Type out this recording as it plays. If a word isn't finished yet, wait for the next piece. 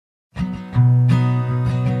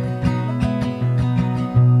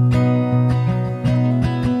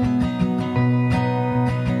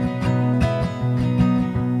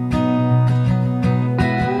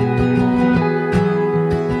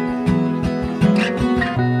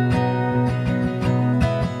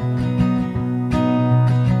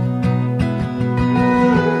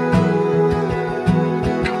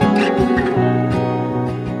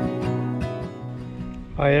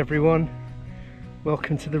everyone,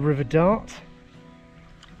 welcome to the River Dart,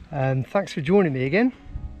 and thanks for joining me again.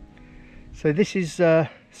 So this is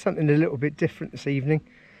something a little bit different this evening.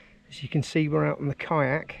 As you can see, we're out on the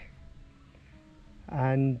kayak,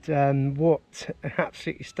 and what an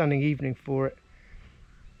absolutely stunning evening for it.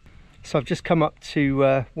 So I've just come up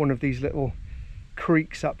to one of these little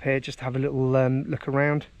creeks up here just to have a little look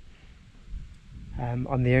around.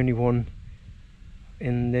 I'm the only one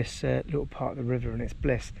in this little part of the river, and it's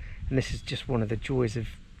bliss. And this is just one of the joys of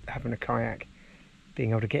having a kayak, being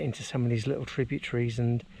able to get into some of these little tributaries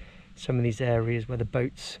and some of these areas where the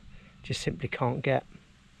boats just simply can't get.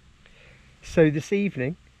 So this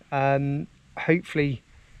evening, hopefully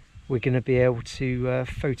we're going to be able to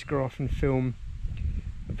photograph and film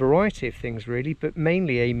a variety of things really, but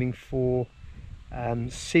mainly aiming for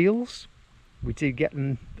seals. We do get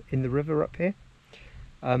them in the river up here.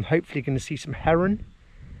 Hopefully going to see some heron.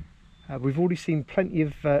 We've already seen plenty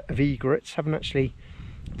of egrets, haven't actually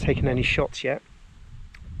taken any shots yet,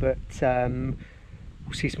 but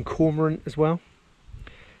we'll see some cormorant as well.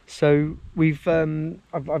 So we've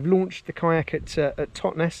I've launched the kayak at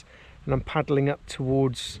Totnes, and I'm paddling up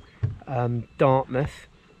towards Dartmouth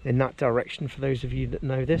in that direction. For those of you that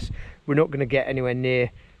know this, we're not going to get anywhere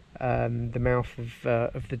near the mouth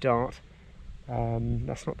of the Dart.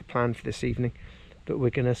 That's not the plan for this evening, but we're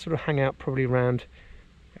going to sort of hang out probably around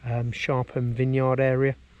Sharpham Vineyard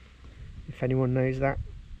area, if anyone knows that,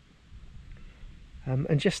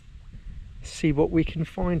 and just see what we can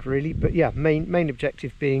find really. But yeah, main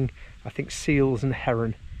objective being, I think, seals and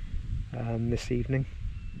heron this evening.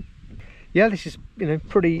 Yeah, this is, you know,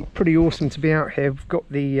 pretty awesome to be out here. We've got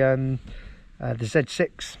the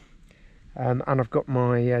Z6, and I've got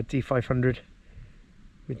my D500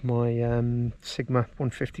 with my Sigma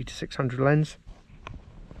 150 to 600 lens.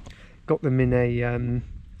 Got them in a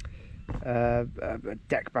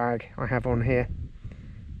deck bag I have on here,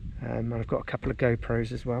 and I've got a couple of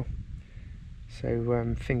GoPros as well.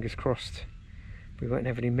 So fingers crossed we won't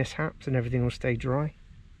have any mishaps and everything will stay dry.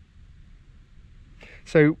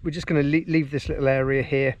 So we're just going to leave this little area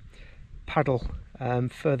here, paddle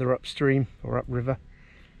further upstream or upriver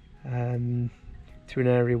to an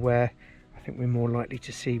area where I think we're more likely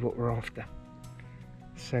to see what we're after.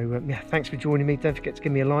 So yeah, thanks for joining me. Don't forget to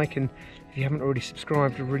give me a like, and if you haven't already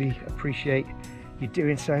subscribed, I really appreciate you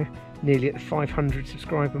doing so. Nearly at the 500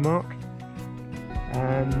 subscriber mark.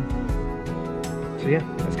 So yeah,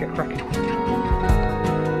 let's get cracking.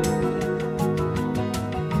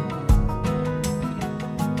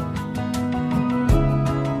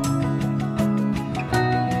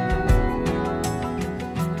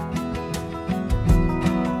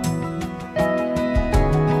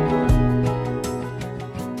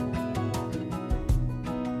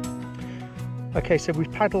 Okay, so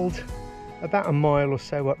we've paddled about a mile or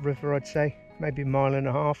so upriver, I'd say, maybe a mile and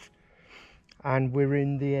a half, and we're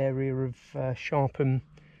in the area of Sharpham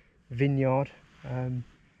Vineyard,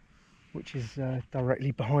 which is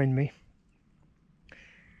directly behind me,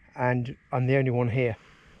 and I'm the only one here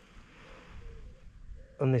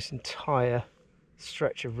on this entire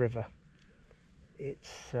stretch of river.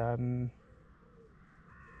 It's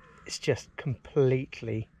just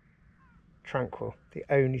completely tranquil. The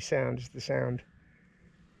only sound is the sound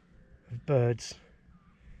of birds,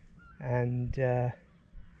 and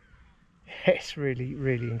it's really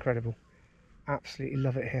incredible. Absolutely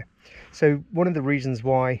love it here. So one of the reasons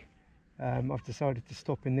why I've decided to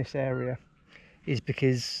stop in this area is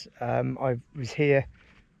because I was here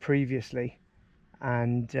previously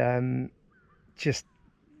and just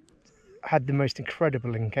had the most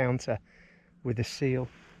incredible encounter with a seal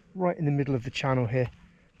right in the middle of the channel here.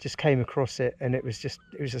 Just came across it, and it was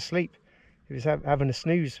asleep. It was having a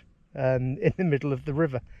snooze in the middle of the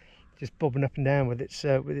river, just bobbing up and down with its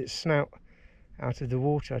snout out of the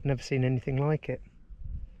water. I'd never seen anything like it.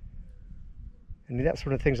 And that's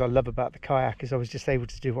one of the things I love about the kayak, is I was just able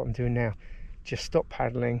to do what I'm doing now, just stop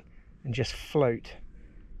paddling and just float.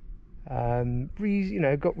 You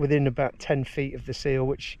know, got within about 10 feet of the seal,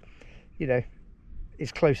 which, you know,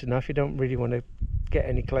 is close enough. You don't really want to get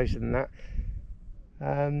any closer than that.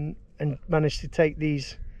 And managed to take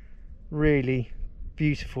these really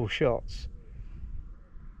beautiful shots,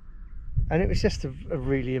 and it was just a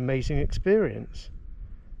really amazing experience.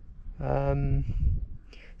 So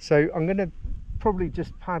I'm going to probably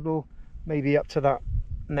just paddle maybe up to that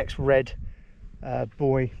next red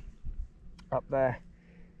buoy up there,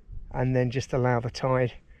 and then just allow the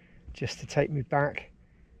tide just to take me back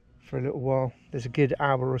for a little while. There's a good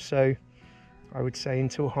hour or so, I would say,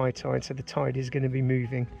 until high tide, so the tide is going to be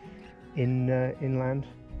moving inland.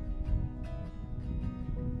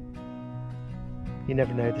 you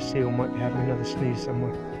never know, the seal might be having another snooze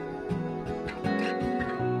somewhere.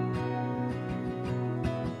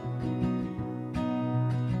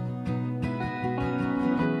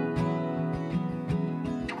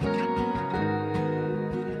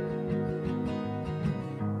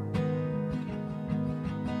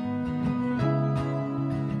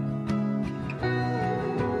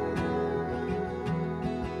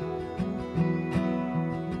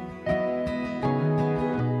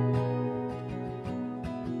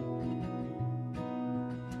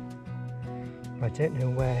 I don't know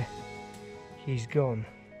where he's gone.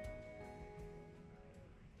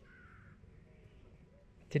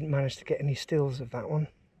 Didn't manage to get any stills of that one.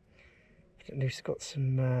 At least got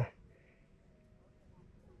some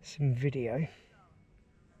video.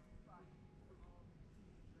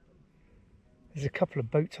 There's a couple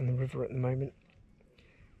of boats on the river at the moment,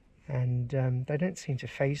 and they don't seem to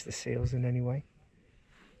faze the seals in any way.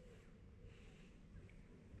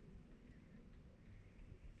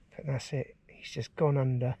 But that's it. He's just gone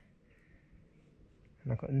under,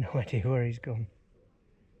 and I've got no idea where he's gone.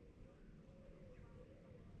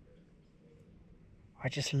 I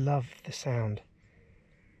just love the sound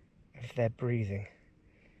of their breathing.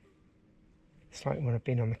 It's like when I've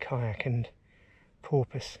been on the kayak and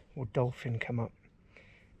porpoise or dolphin come up,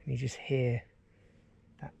 and you just hear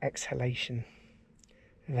that exhalation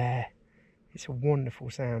there. It's a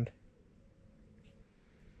wonderful sound.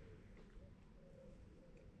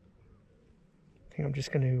 I think I'm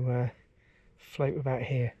just going to float about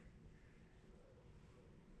here.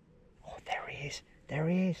 Oh, there he is. There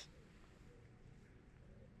he is.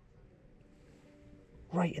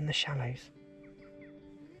 Right in the shallows.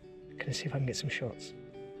 Gonna see if I can get some shots.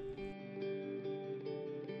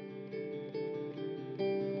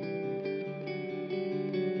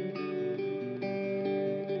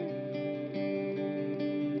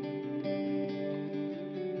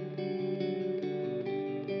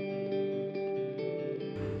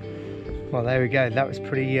 Well, there we go. That was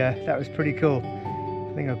pretty cool.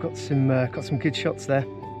 I think I've got some good shots there.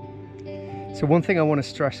 So one thing I want to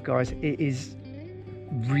stress, guys, it is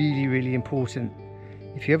really important,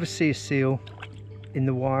 if you ever see a seal in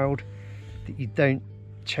the wild, that you don't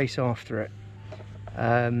chase after it.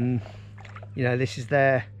 You know, this is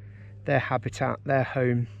their habitat, their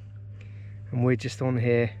home, and we're just on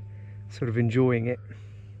here sort of enjoying it.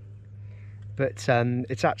 But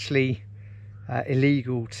it's actually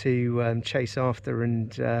illegal to chase after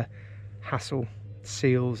and hassle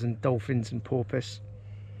seals and dolphins and porpoise.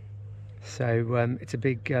 So it's a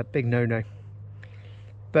big no-no.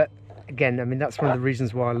 But again, I mean, that's one of the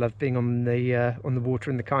reasons why I love being on the water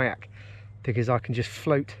in the kayak, because I can just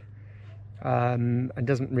float and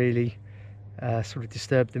doesn't really sort of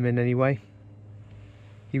disturb them in any way.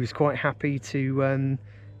 He was quite happy to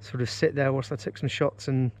sort of sit there whilst I took some shots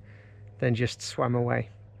and then just swam away,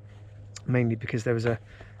 mainly because there was a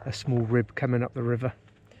small rib coming up the river.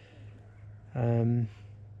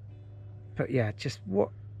 But yeah, just what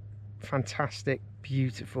fantastic,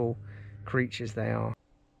 beautiful creatures they are.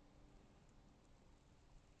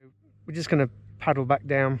 We're just going to paddle back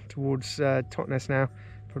down towards Totnes now.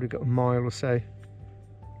 Probably got a mile or so,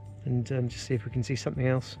 and just see if we can see something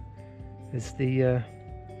else as the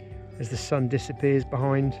sun disappears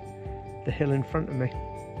behind the hill in front of me.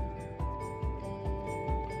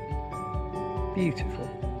 Beautiful.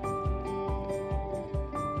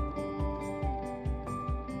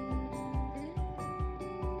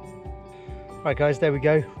 Right guys, there we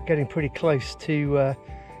go. Getting pretty close to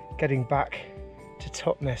getting back to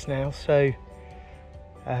Totnes now, so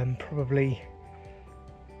probably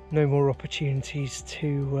no more opportunities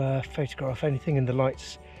to photograph anything, and the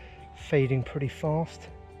light's fading pretty fast.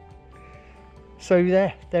 So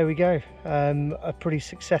there we go. A pretty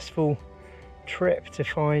successful trip to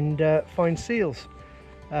find seals.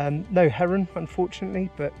 No heron,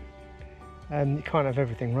 unfortunately, but you can't have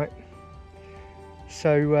everything, right?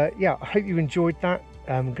 So yeah, I hope you enjoyed that.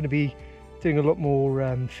 I'm going to be doing a lot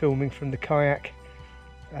more filming from the kayak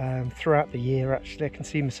throughout the year. Actually, I can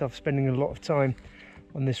see myself spending a lot of time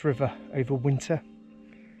on this river over winter.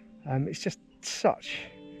 It's just such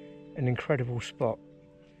an incredible spot.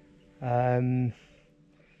 You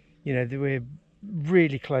know, we're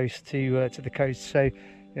really close to the coast, so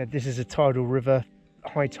yeah, this is a tidal river,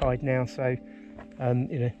 high tide now, so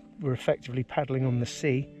you know, we're effectively paddling on the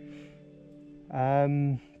sea.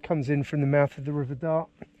 Comes in from the mouth of the River Dart,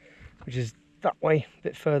 which is that way, a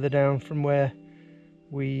bit further down from where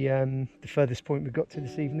we the furthest point we got to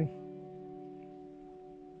this evening.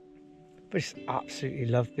 But just absolutely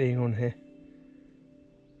love being on here.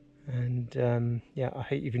 And yeah, I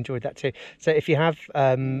hope you've enjoyed that too. So if you have,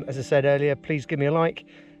 as I said earlier, please give me a like,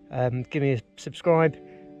 give me a subscribe.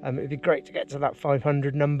 It'd be great to get to that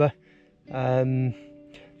 500 number,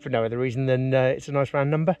 for no other reason than it's a nice round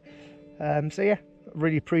number. So yeah,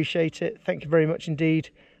 really appreciate it. Thank you very much indeed,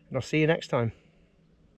 and I'll see you next time.